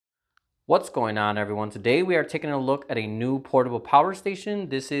What's going on, everyone? Today we are taking a look at a new portable power station.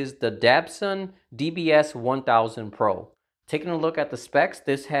 This is the Dabbson DBS1000 Pro. Taking a look at the specs,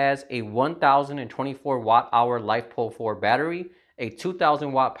 this has a 1024 watt-hour LiFePO 4 battery, a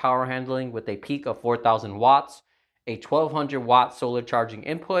 2000 watt power handling with a peak of 4000 watts, a 1200 watt solar charging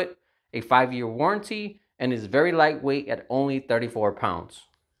input, a 5-year warranty, and is very lightweight at only 34 pounds.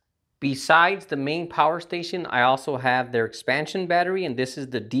 Besides the main power station, I also have their expansion battery, and this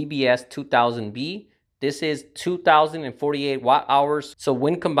is the DBS2000B. This is 2048 watt hours. So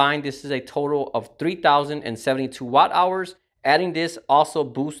when combined, this is a total of 3072 watt hours. Adding this also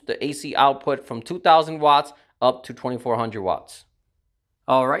boosts the AC output from 2000 watts up to 2400 watts.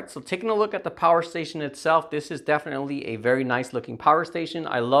 All right, so taking a look at the power station itself, this is definitely a very nice looking power station.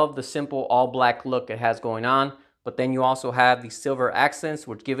 I love the simple all black look it has going on. But then you also have the silver accents,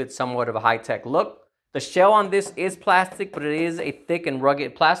 which give it somewhat of a high-tech look. The shell on this is plastic, but it is a thick and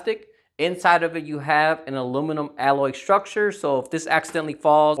rugged plastic. Inside of it, you have an aluminum alloy structure. So if this accidentally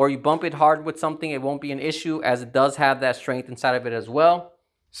falls or you bump it hard with something, it won't be an issue, as it does have that strength inside of it as well.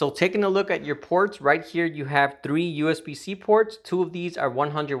 So taking a look at your ports, right here you have 3 USB-C ports. 2 of these are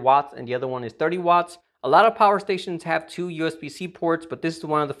 100 watts and the other one is 30 watts. A lot of power stations have 2 USB-C ports, but this is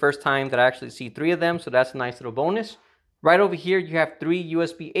one of the first times that I actually see 3 of them, so that's a nice little bonus. Right over here, you have 3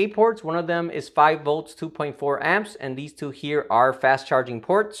 USB-A ports. One of them is 5 volts, 2.4 amps, and these 2 here are fast charging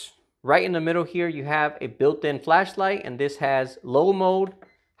ports. Right in the middle here, you have a built-in flashlight, and this has low mode,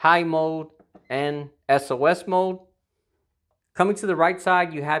 high mode, and SOS mode. Coming to the right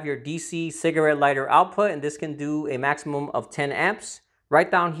side, you have your DC cigarette lighter output, and this can do a maximum of 10 amps. Right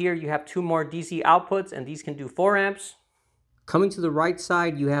down here, you have 2 more DC outputs, and these can do 4 amps. Coming to the right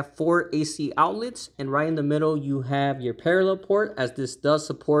side, you have 4 AC outlets, and right in the middle, you have your parallel port, as this does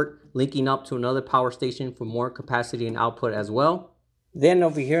support linking up to another power station for more capacity and output as well. Then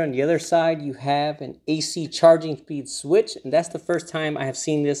over here on the other side, you have an AC charging speed switch, and that's the first time I have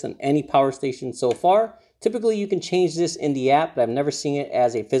seen this on any power station so far. Typically, you can change this in the app, but I've never seen it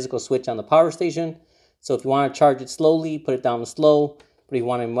as a physical switch on the power station. So if you want to charge it slowly, put it down to slow. But if you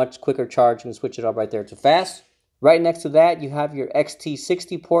want a much quicker charge, you can switch it up right there to fast. Right next to that, you have your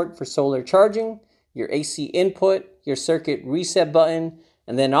XT60 port for solar charging, your AC input, your circuit reset button,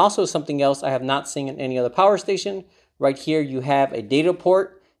 and then also something else I have not seen in any other power station. Right here, you have a data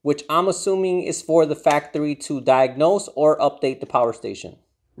port, which I'm assuming is for the factory to diagnose or update the power station.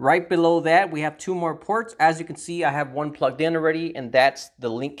 Right below that, we have 2 more ports. As you can see, I have one plugged in already, and that's the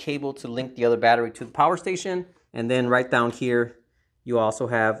link cable to link the other battery to the power station. And then right down here, you also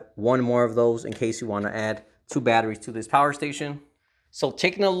have 1 more of those in case you want to add 2 batteries to this power station. So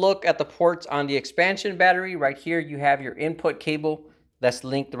taking a look at the ports on the expansion battery, right here you have your input cable that's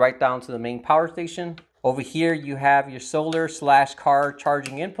linked right down to the main power station. Over here you have your solar/car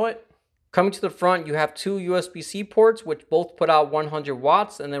charging input. Coming to the front, you have 2 USB-C ports, which both put out 100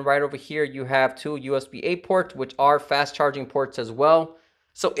 watts. And then right over here, you have 2 USB-A ports, which are fast charging ports as well.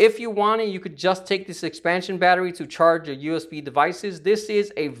 So if you wanted, you could just take this expansion battery to charge your USB devices. This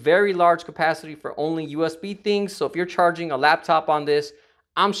is a very large capacity for only USB things. So if you're charging a laptop on this,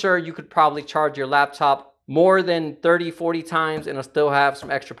 I'm sure you could probably charge your laptop more than 30, 40 times and it'll still have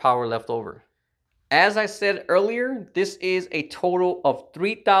some extra power left over. As I said earlier, this is a total of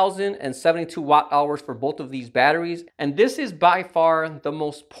 3072 watt hours for both of these batteries. And this is by far the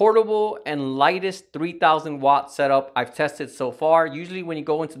most portable and lightest 3000 watt setup I've tested so far. Usually when you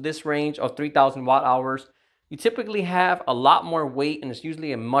go into this range of 3000 watt hours, you typically have a lot more weight and it's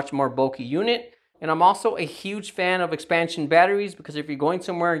usually a much more bulky unit. And I'm also a huge fan of expansion batteries because if you're going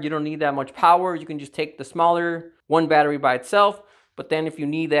somewhere you don't need that much power, you can just take the smaller one battery by itself. But then if you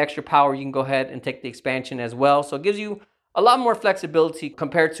need the extra power, you can go ahead and take the expansion as well. So it gives you a lot more flexibility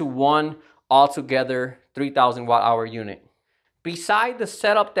compared to one altogether 3000 watt hour unit. Beside the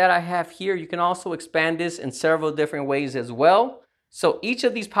setup that I have here, you can also expand this in several different ways as well. So each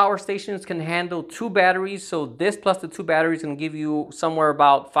of these power stations can handle 2 batteries. So this plus the 2 batteries can give you somewhere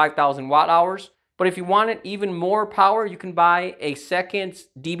about 5000 watt hours. But if you wanted even more power, you can buy a second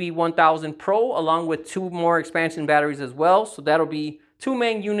DB1000 Pro along with 2 more expansion batteries as well. So that'll be 2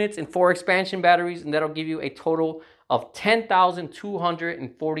 main units and 4 expansion batteries, and that'll give you a total of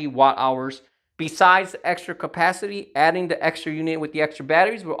 10,240 watt hours. Besides the extra capacity, adding the extra unit with the extra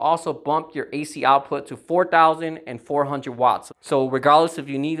batteries will also bump your AC output to 4,400 watts. So regardless if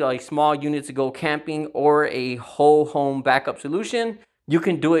you need a small unit to go camping or a whole home backup solution, you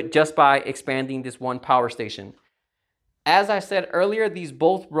can do it just by expanding this one power station. As I said earlier, these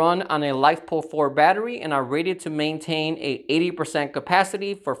both run on a LiFePO 4 battery and are rated to maintain a 80%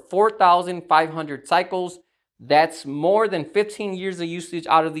 capacity for 4,500 cycles. That's more than 15 years of usage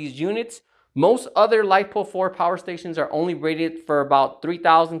out of these units. Most other LiPo 4 power stations are only rated for about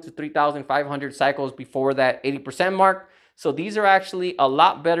 3,000 to 3,500 cycles before that 80% mark. So these are actually a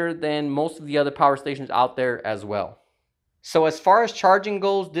lot better than most of the other power stations out there as well. So as far as charging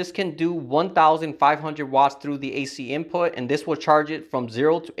goes, this can do 1,500 watts through the AC input, and this will charge it from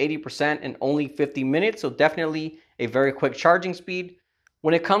 0 to 80% in only 50 minutes. So definitely a very quick charging speed.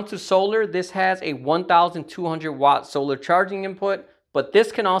 When it comes to solar, this has a 1,200 watt solar charging input, but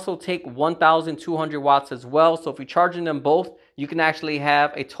this can also take 1,200 watts as well. So if you're charging them both, you can actually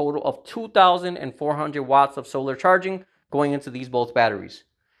have a total of 2,400 watts of solar charging going into these both batteries.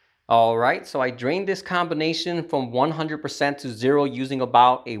 All right, so I drained this combination from 100% to 0 using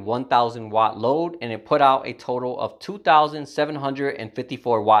about a 1,000 watt load, and it put out a total of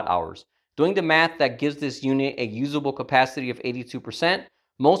 2,754 watt hours. Doing the math, that gives this unit a usable capacity of 82%.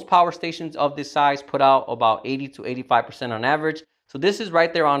 Most power stations of this size put out about 80 to 85% on average. So this is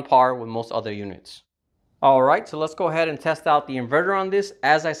right there on par with most other units. All right, so let's go ahead and test out the inverter on this.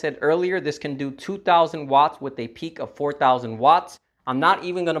 As I said earlier, this can do 2,000 watts with a peak of 4,000 watts. I'm not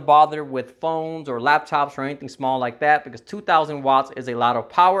even going to bother with phones or laptops or anything small like that, because 2,000 watts is a lot of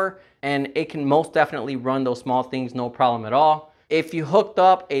power and it can most definitely run those small things no problem at all. If you hooked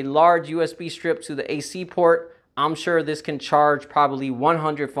up a large USB strip to the AC port, I'm sure this can charge probably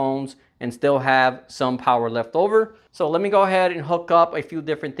 100 phones and still have some power left over. So let me go ahead and hook up a few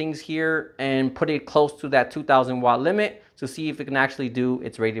different things here and put it close to that 2,000 watt limit to see if it can actually do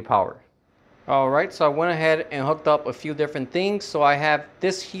its rated power. All right, so I went ahead and hooked up a few different things. So I have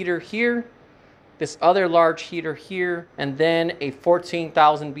this heater here, this other large heater here, and then a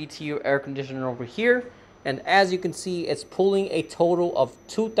 14,000 BTU air conditioner over here. And as you can see, it's pulling a total of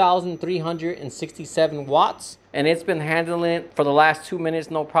 2,367 watts. And it's been handling it for the last 2 minutes,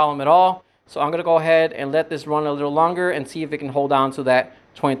 no problem at all. So I'm gonna go ahead and let this run a little longer and see if it can hold on to that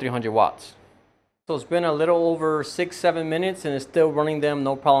 2,300 watts. So it's been a little over 6-7 minutes and it's still running them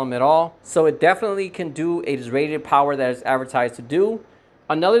no problem at all. So it definitely can do its rated power that it's advertised to do.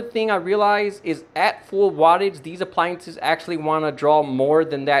 Another thing I realized is at full wattage, these appliances actually want to draw more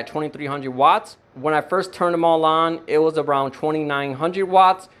than that 2,300 watts. When I first turned them all on, it was around 2,900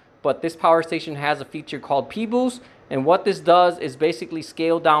 watts, but this power station has a feature called P-Boost. And what this does is basically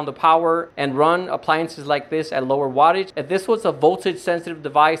scale down the power and run appliances like this at lower wattage. If this was a voltage sensitive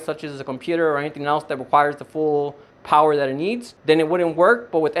device, such as a computer or anything else that requires the full power that it needs, then it wouldn't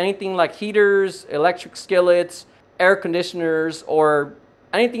work. But with anything like heaters, electric skillets, air conditioners, or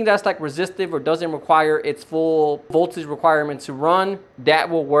anything that's like resistive or doesn't require its full voltage requirement to run, that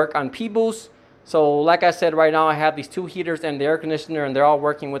will work on P-Boost. So like I said, right now I have these two heaters and the air conditioner, and they're all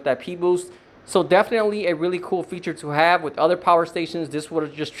working with that P-Boost. So definitely a really cool feature to have. With other power stations, this would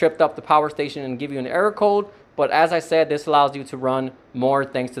have just tripped up the power station and give you an error code. But as I said, this allows you to run more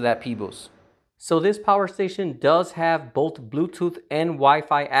thanks to that P-Boost. So this power station does have both Bluetooth and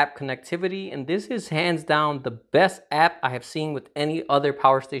Wi-Fi app connectivity. And this is hands down the best app I have seen with any other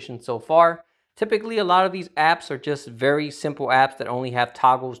power station so far. Typically, a lot of these apps are just very simple apps that only have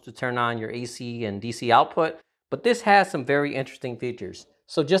toggles to turn on your AC and DC output. But this has some very interesting features.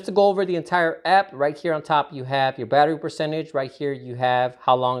 So just to go over the entire app, right here on top, you have your battery percentage. Right here, you have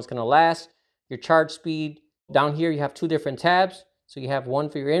how long it's gonna last, your charge speed. Down here, you have two different tabs. So you have one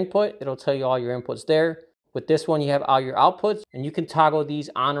for your input. It'll tell you all your inputs there. With this one, you have all your outputs, and you can toggle these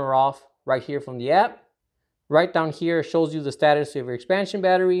on or off right here from the app. Right down here, it shows you the status of your expansion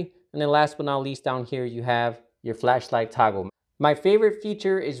battery. And then last but not least, down here, you have your flashlight toggle. My favorite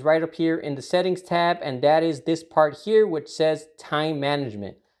feature is right up here in the settings tab, and that is this part here, which says time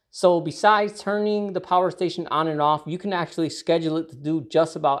management. So besides turning the power station on and off, you can actually schedule it to do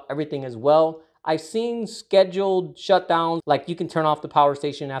just about everything as well. I've seen scheduled shutdowns, like you can turn off the power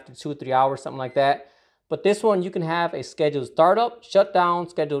station after 2 or 3 hours, something like that. But this one, you can have a scheduled startup, shutdown,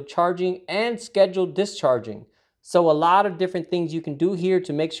 scheduled charging, and scheduled discharging. So a lot of different things you can do here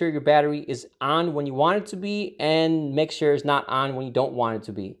to make sure your battery is on when you want it to be and make sure it's not on when you don't want it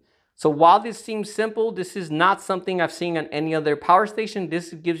to be. So while this seems simple, this is not something I've seen on any other power station.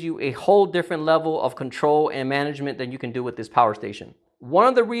 This gives you a whole different level of control and management than you can do with this power station. One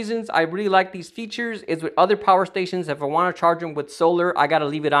of the reasons I really like these features is with other power stations, if I want to charge them with solar, I got to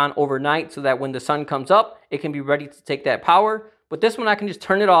leave it on overnight so that when the sun comes up, it can be ready to take that power. But this one, I can just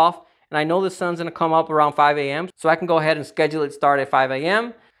turn it off. And I know the sun's gonna come up around 5 a.m. So I can go ahead and schedule it start at 5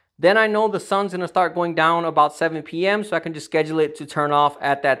 a.m. Then I know the sun's gonna start going down about 7 p.m. So I can just schedule it to turn off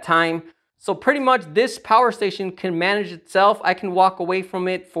at that time. So pretty much this power station can manage itself. I can walk away from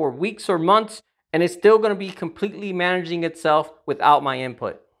it for weeks or months, and it's still gonna be completely managing itself without my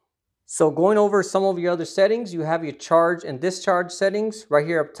input. So going over some of your other settings, you have your charge and discharge settings. Right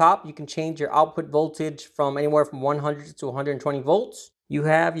here up top, you can change your output voltage from anywhere from 100 to 120 volts. You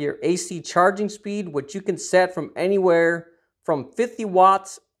have your AC charging speed, which you can set from anywhere from 50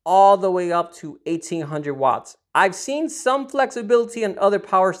 watts all the way up to 1800 watts. I've seen some flexibility on other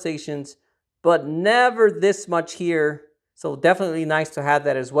power stations, but never this much here. So definitely nice to have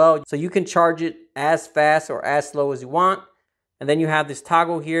that as well. So you can charge it as fast or as slow as you want. And then you have this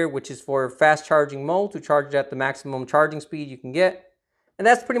toggle here, which is for fast charging mode to charge it at the maximum charging speed you can get. And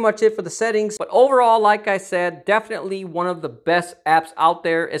that's pretty much it for the settings. But overall, like I said, definitely one of the best apps out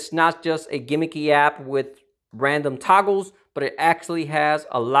there. It's not just a gimmicky app with random toggles, but it actually has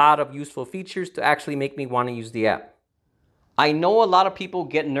a lot of useful features to actually make me want to use the app. I know a lot of people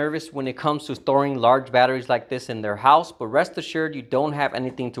get nervous when it comes to storing large batteries like this in their house, but rest assured you don't have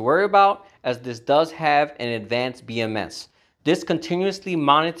anything to worry about, as this does have an advanced BMS. This continuously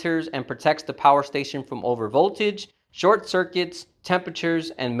monitors and protects the power station from overvoltage, short circuits, temperatures,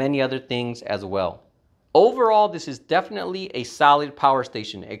 and many other things as well. Overall, this is definitely a solid power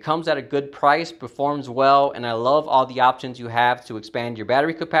station. It comes at a good price, performs well, and I love all the options you have to expand your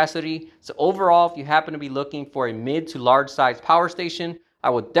battery capacity. So overall, if you happen to be looking for a mid to large size power station,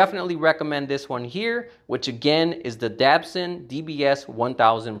 I would definitely recommend this one here, which again is the Dabbson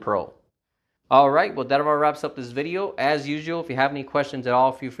DBS1000 Pro. Alright, well that about wraps up this video. As usual, if you have any questions at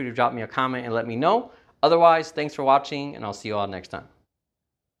all, feel free to drop me a comment and let me know. Otherwise, thanks for watching, and I'll see you all next time.